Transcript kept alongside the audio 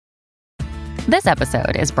This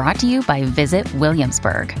episode is brought to you by Visit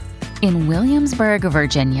Williamsburg. In Williamsburg,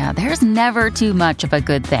 Virginia, there's never too much of a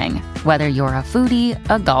good thing. Whether you're a foodie,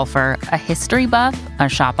 a golfer, a history buff, a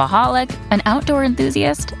shopaholic, an outdoor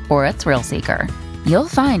enthusiast, or a thrill seeker, you'll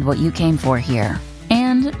find what you came for here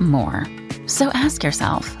and more. So ask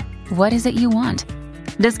yourself, what is it you want?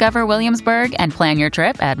 Discover Williamsburg and plan your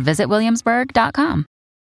trip at visitwilliamsburg.com.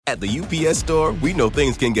 At the UPS Store, we know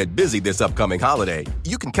things can get busy this upcoming holiday.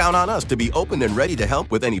 You can count on us to be open and ready to help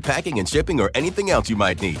with any packing and shipping or anything else you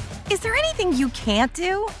might need. Is there anything you can't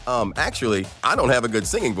do? Actually, I don't have a good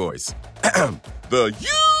singing voice. The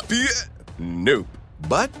UPS... Nope.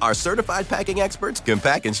 But our certified packing experts can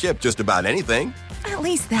pack and ship just about anything. At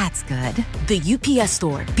least that's good. The UPS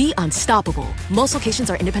Store. Be unstoppable. Most locations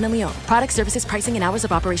are independently owned. Product, services, pricing, and hours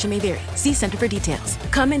of operation may vary. See Center for details.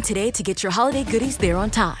 Come in today to get your holiday goodies there on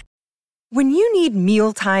time. When you need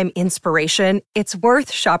mealtime inspiration, it's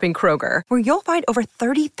worth shopping Kroger, where you'll find over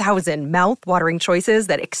 30,000 mouth-watering choices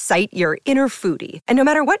that excite your inner foodie. And no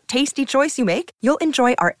matter what tasty choice you make, you'll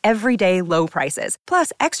enjoy our everyday low prices,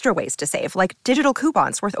 plus extra ways to save, like digital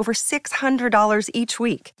coupons worth over $600 each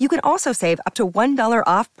week. You can also save up to $1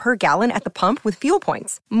 off per gallon at the pump with fuel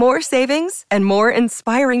points. More savings and more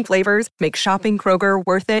inspiring flavors make shopping Kroger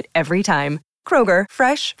worth it every time. Kroger,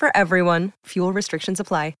 fresh for everyone. Fuel restrictions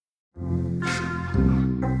apply.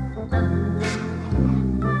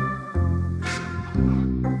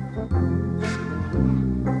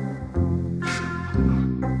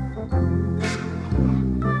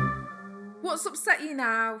 What's upset you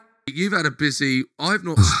now? You've had a busy... I've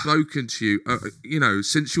not spoken to you,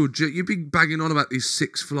 since you've been banging on about these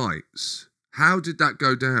 6 flights. How did that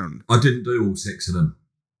go down? I didn't do all 6 of them.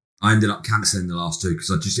 I ended up cancelling the last 2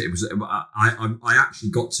 because I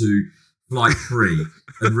actually got to flight 3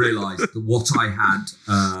 and realised that what I had,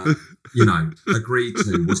 agreed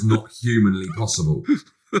to was not humanly possible.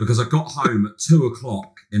 Because I got home at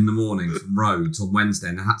 2:00 in the morning from Rhodes on Wednesday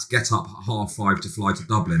and I had to get up at 5:30 to fly to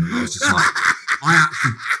Dublin. And I was just like, I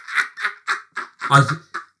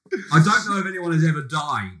don't know if anyone has ever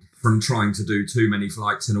died from trying to do too many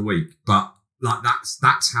flights in a week, but like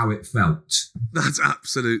that's how it felt. That's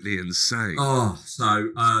absolutely insane. Oh,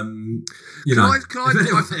 so an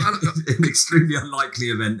extremely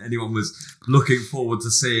unlikely event anyone was looking forward to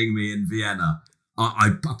seeing me in Vienna.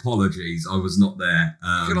 I apologies, I was not there.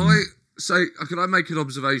 Can I make an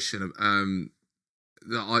observation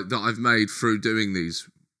that I've made through doing these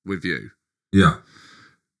with you? Yeah.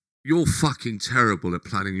 You're fucking terrible at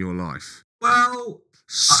planning your life. Well,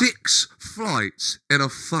 6 flights in a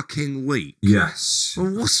fucking week. Yes.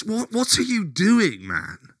 Well, what are you doing,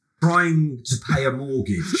 man? Trying to pay a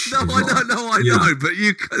mortgage. I know, but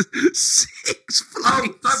 6 flights.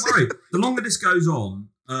 Oh, don't worry. The longer this goes on,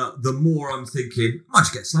 the more I'm thinking, I might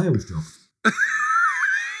just get a sales job.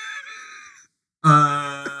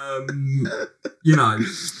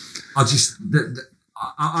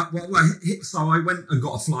 So I went and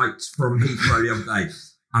got a flight from Heathrow the other day.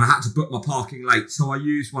 And I had to book my parking late, so I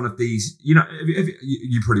used one of these. You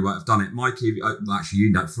probably won't have done it, Mikey. Actually,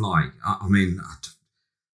 you don't fly.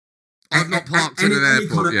 I've not parked in an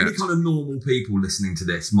airport yet. Any kind of normal people listening to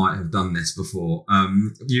this might have done this before.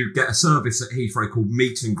 You get a service at Heathrow called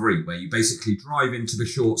Meet and Greet, where you basically drive into the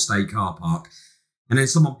short stay car park, and then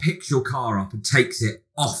someone picks your car up and takes it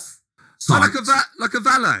off site. Like a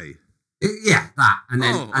valet. Yeah, that. And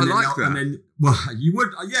then, I like that. And then, well, you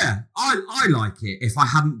would, yeah. I like it if I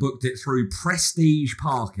hadn't booked it through Prestige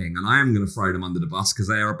Parking, and I am going to throw them under the bus because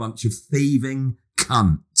they are a bunch of thieving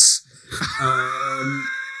cunts.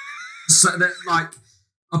 So that,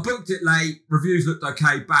 I booked it late, reviews looked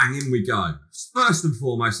okay, bang, in we go. First and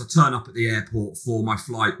foremost, I turn up at the airport for my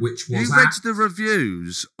flight, which was You read the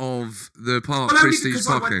reviews of the Prestige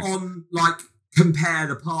Parking? I went on,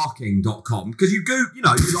 comparetheparking.com, because you go, you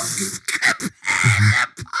Compare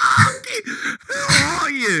the parking? Who are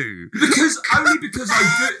you? Because I do...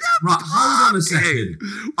 Right, hold on a second.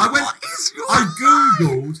 I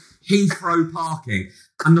Googled Heathrow parking,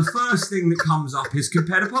 and the first thing that comes up is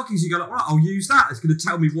compare the parking. So you go, right, I'll use that. It's going to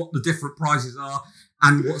tell me what the different prices are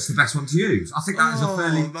and what's the best one to use. I think that is a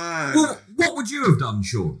fairly... Man. Well, what would you have done,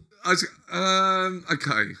 Sean? Okay.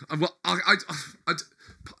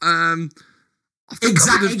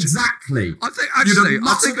 Exactly. I think actually, you'd have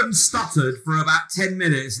muttered and stuttered for about 10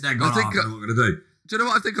 minutes, and then gone, I don't know what I'm going to do. Do you know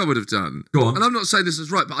what I think I would have done? Go on. And I'm not saying this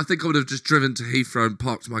is right, but I think I would have just driven to Heathrow and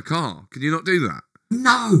parked my car. Can you not do that?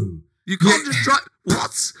 No. You can't just drive...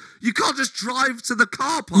 What? You can't just drive to the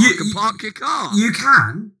car park and park your car? You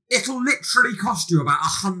can. It'll literally cost you about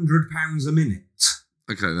 £100 a minute.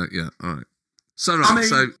 Okay, yeah, all right. So,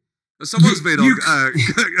 right, Someone's been on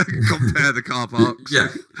compare the car parks. Yeah.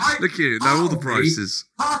 Look here, know all the prices.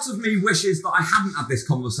 Part of me wishes that I hadn't had this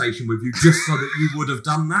conversation with you just so that you would have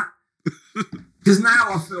done that. Because now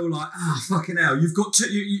I feel like, fucking hell, you've got to,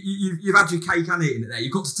 you've had your cake and eaten it there.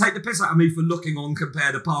 You've got to take the piss out of me for looking on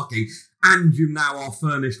Compare the Parking, and you now are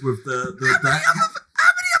furnished with the How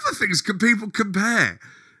many other things can people compare?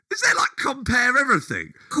 Is there like compare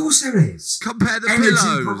everything? Of course there is. Compare the Energy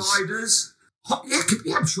pillows. providers.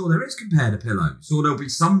 Yeah, I'm sure there is Compare the Pillows. Or there'll be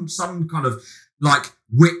some kind of like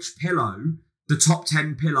which pillow, the top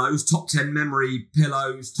 10 pillows, top 10 memory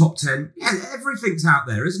pillows, top 10. Yeah, everything's out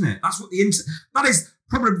there, isn't it? That's what that is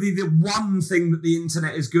probably the one thing that the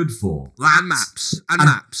internet is good for. And maps. And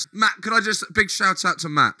maps. Could I just, big shout out to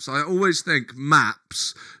maps. I always think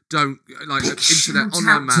maps don't, like internet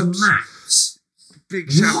online maps. Big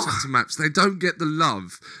shout out to maps. They don't get the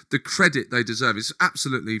love, the credit they deserve. It's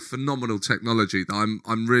absolutely phenomenal technology that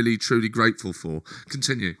I'm really, truly grateful for.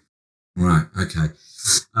 Continue. Right, okay.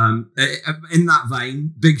 In that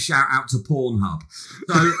vein, big shout out to Pornhub.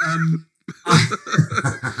 So, I'm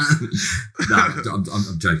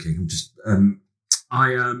joking. I'm just, sort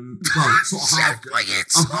of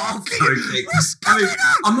half joking. What's going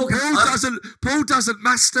on? I'm not Paul doesn't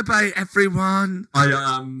masturbate, everyone.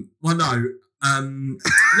 Well, no. Yeah,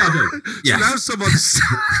 I do. Yeah. So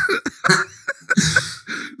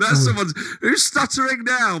now someone's who's stuttering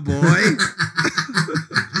now, boy.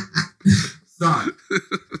 So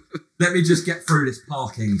let me just get through this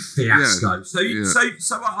parking fiasco. Yeah.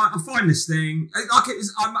 So I find this thing like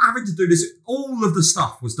I'm having to do this. All of the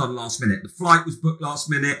stuff was done last minute. The flight was booked last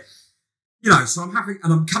minute. So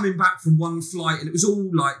I'm coming back from one flight and it was all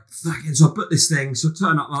like, fucking, so I booked this thing, so I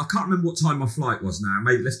turn up, I can't remember what time my flight was now,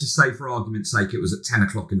 maybe let's just say for argument's sake, it was at 10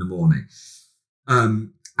 o'clock in the morning.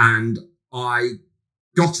 And I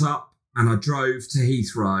got up and I drove to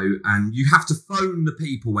Heathrow, and you have to phone the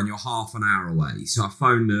people when you're half an hour away. So I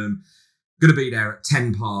phoned them, going to be there at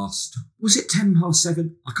 10 past, was it 10 past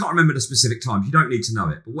 7? I can't remember the specific time, you don't need to know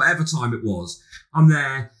it, but whatever time it was, I'm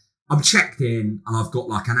there. I'm checked in and I've got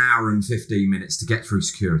like an hour and 15 minutes to get through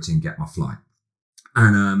security and get my flight.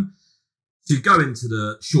 And so you go into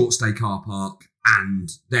the short stay car park and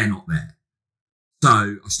they're not there. So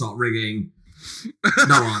I start ringing,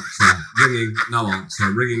 no answer, ringing, no answer,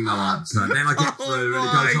 ringing, no answer. Then I get through and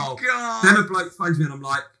he goes, God. Then a bloke phones me and I'm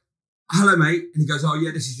like, hello mate. And he goes, oh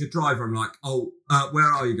yeah, this is your driver. I'm like, where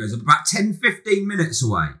are you? He goes, I'm about 10, 15 minutes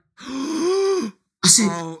away. I said,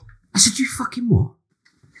 you fucking what?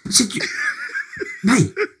 I said,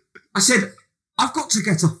 mate, I said, I've got to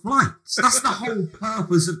get a flight. That's the whole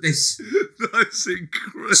purpose of this. That's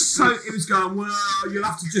incredible. So it was going, well, you'll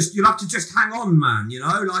have to just hang on, man, and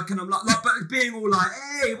I'm like, but being all like,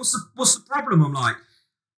 hey, what's the problem? I'm like,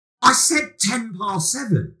 I said 10 past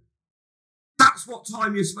 7. That's what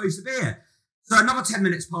time you're supposed to be here. So another 10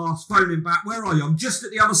 minutes passed, phoning back, where are you? I'm just at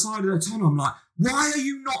the other side of the tunnel. I'm like, why are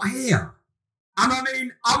you not here? And I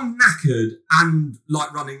mean, I'm knackered and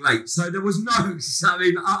like running late. So there was no,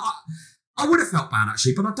 I would have felt bad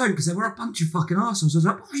actually, but I don't, because they were a bunch of fucking arseholes. I was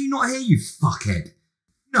like, why are you not here, you fuckhead?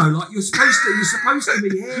 Like you're supposed to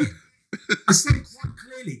be here. I said it quite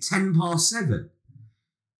clearly, 10 past 7.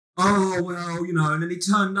 Oh, well, and then he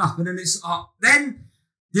turned up and then it's, then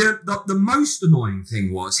the most annoying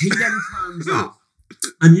thing was he then turns up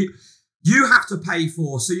and you have to pay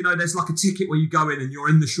for, so, there's like a ticket where you go in and you're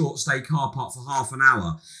in the short stay car park for half an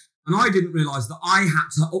hour. And I didn't realise that I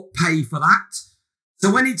had to pay for that.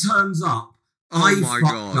 So when he turns up, I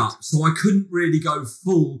fucked up. So I couldn't really go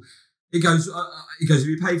full. He goes, have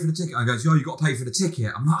you paid for the ticket? I goes, you got to pay for the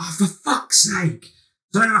ticket. I'm like, oh, for fuck's sake.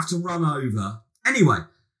 So I don't have to run over. Anyway,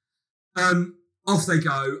 off they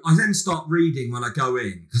go. I then start reading when I go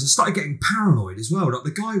in, because I started getting paranoid as well. Like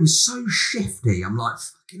the guy was so shifty. I'm like,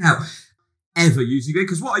 fucking hell. Ever using it,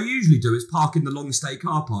 because what I usually do is park in the long stay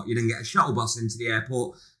car park. You then get a shuttle bus into the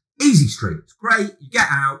airport. Easy street. It's great. You get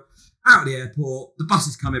out of the airport. The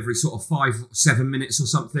buses come every sort of 5 or 7 minutes or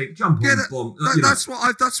something. Jump on, boom. That's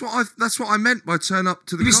what I meant by turn up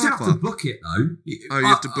to the car park. You still have to book it though. You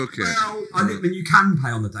have to book it. Well, I mean, you can pay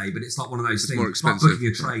on the day, but it's like one of those things. More expensive. Like booking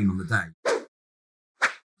a train on the day.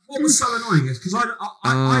 What was so annoying is because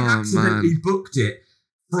I accidentally booked it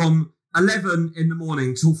from 11 in the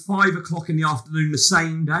morning till 5 o'clock in the afternoon the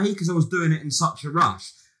same day, because I was doing it in such a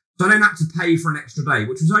rush. So I then had to pay for an extra day,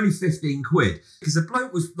 which was only 15 quid. Because the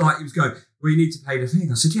bloke was like, he was going, well, you need to pay the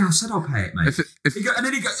thing. I said, yeah, I said I'll pay it, mate. And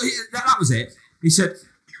then he goes, that was it. He said,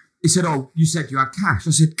 oh, you said you had cash.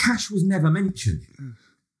 I said, cash was never mentioned.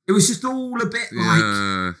 It was just all a bit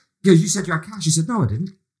like, he goes, you said you had cash. He said, no, I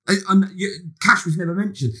didn't. Cash was never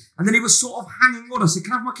mentioned. And then he was sort of hanging on. I said,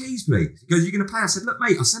 can I have my keys, please? He goes, you're going to pay? I said, look,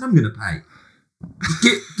 mate, I said I'm going to pay.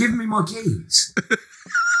 Give me my keys.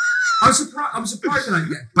 I'm surprised I don't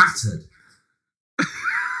get battered.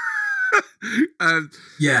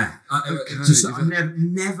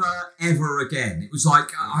 Never, ever again. It was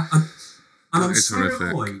like, I'm so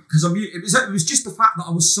annoyed because it was just the fact that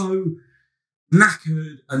I was so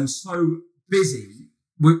knackered and so busy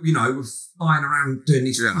with flying around doing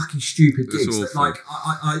these fucking stupid gigs. That, like,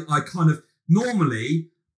 I kind of, normally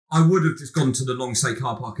I would have just gone to the Longstay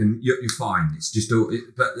car park and you're fine. It's just,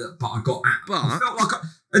 but I got, I felt like,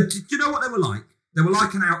 do you know what they were like? They were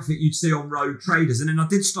like an outfit you'd see on Road Traders. And then I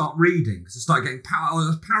did start reading because I started getting I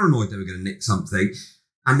was paranoid they were going to nick something.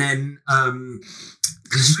 And then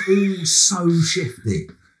it's all so shifty.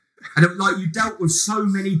 And you dealt with so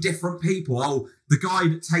many different people. Oh, the guy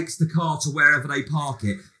that takes the car to wherever they park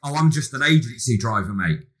it. Oh, I'm just an agency driver,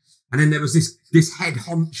 mate. And then there was this head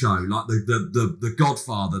honcho, like the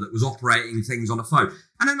Godfather that was operating things on a phone.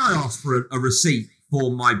 And then I asked for a receipt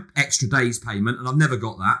for my extra day's payment, and I've never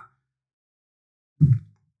got that.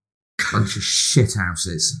 Bunch of shit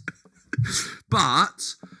houses.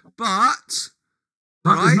 But right?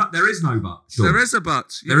 There is no but. Sure. There is a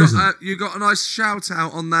but. You got a nice shout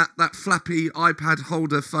out on that flappy iPad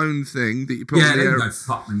holder phone thing that you put on the air. They can go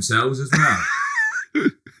fuck themselves as well.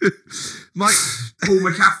 Mike Paul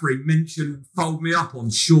McCaffrey mentioned Fold Me Up on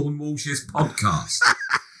Sean Walsh's podcast.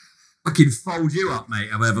 I can fold you up, mate,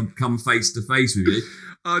 if I ever come face to face with you.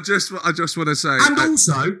 I just want to say... And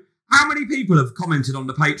also, how many people have commented on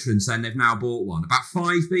the Patreon saying they've now bought one? About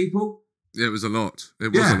 5 people? It was a lot.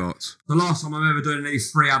 It was a lot. The last time I'm ever doing any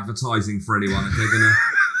free advertising for anyone, if they're going to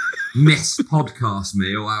mispodcast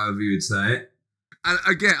me, or however you would say it. And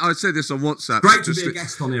again, I said this on WhatsApp. Great to be a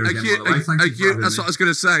guest on here again, by the way. Thank you for having That's me. what I was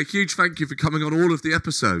going to say. A huge thank you for coming on all of the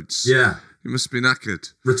episodes. Yeah. You must be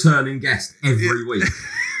knackered. Returning guest every week.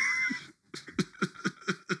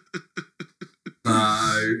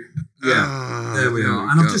 There we are.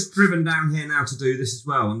 And I've just driven down here now to do this as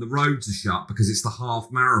well, and the roads are shut because it's the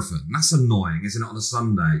half marathon. That's annoying, isn't it, on a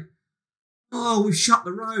Sunday? Oh, we've shut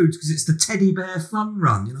the roads because it's the teddy bear fun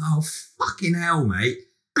run. Oh, fucking hell, mate.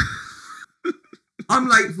 I'm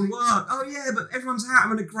late for work. Oh, yeah, but everyone's out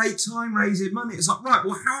having a great time raising money. It's like, right,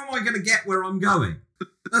 well, how am I going to get where I'm going?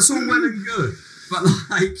 That's all well and good. But,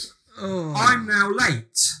 I'm now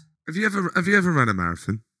late. Have you ever run a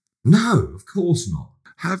marathon? No, of course not.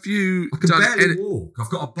 Have you I can barely walk. I've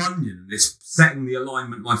got a bunion and it's setting the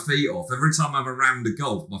alignment of my feet off. Every time I have a round of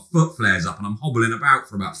golf, my foot flares up and I'm hobbling about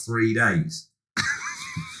for about 3 days.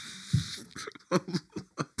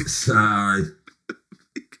 So...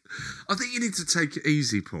 I think you need to take it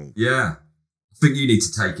easy, Paul. Yeah. I think you need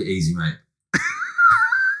to take it easy, mate.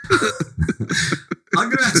 I'm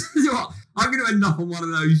going to end up on one of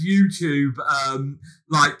those YouTube,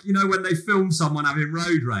 when they film someone having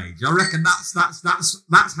road rage. I reckon that's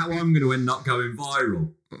how I'm going to end up going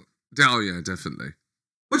viral. Oh yeah, definitely.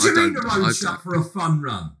 What do you mean the road's shut for a fun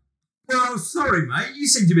run? Well, sorry, mate. You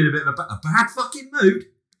seem to be in a bit of a bad fucking mood.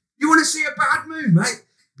 You want to see a bad mood, mate?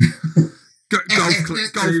 Golf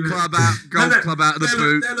club out of the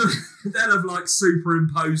boot. They'll have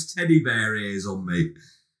superimposed teddy bear ears on me.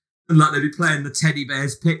 And they'll be playing the Teddy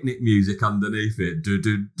Bear's Picnic music underneath it.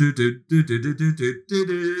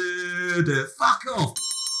 Fuck off.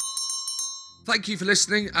 Thank you for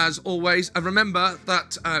listening, as always. And remember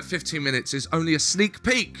that 15 minutes is only a sneak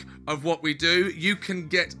peek of what we do. You can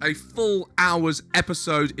get a full hour's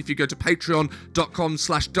episode if you go to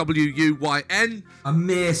patreon.com/WUYN. A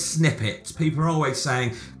mere snippet. People are always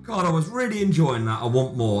saying, God, I was really enjoying that. I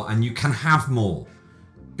want more. And you can have more.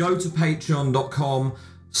 Go to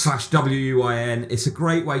patreon.com/WUYN. It's a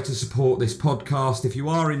great way to support this podcast. If you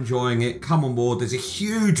are enjoying it, come on board. There's a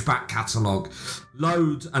huge back catalogue.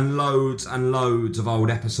 Loads and loads and loads of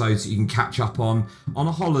old episodes that you can catch up on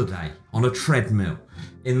a holiday, on a treadmill,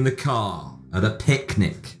 in the car, at a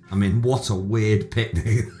picnic. I mean, what a weird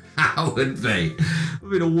picnic that would be. It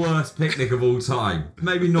would be the worst picnic of all time.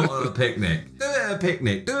 Maybe not at a picnic. Do it at a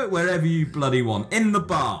picnic. Do it wherever you bloody want. In the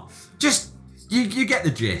bar. Just, you get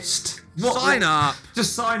the gist. Sign up.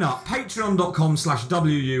 Just sign up.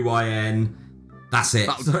 Patreon.com/WUYN. That's it.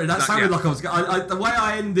 That sounded like I was... the way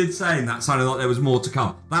I ended saying that sounded like there was more to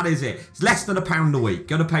come. That is it. It's less than £1 a week.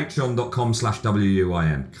 Go to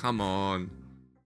patreon.com/WUYN. Come on.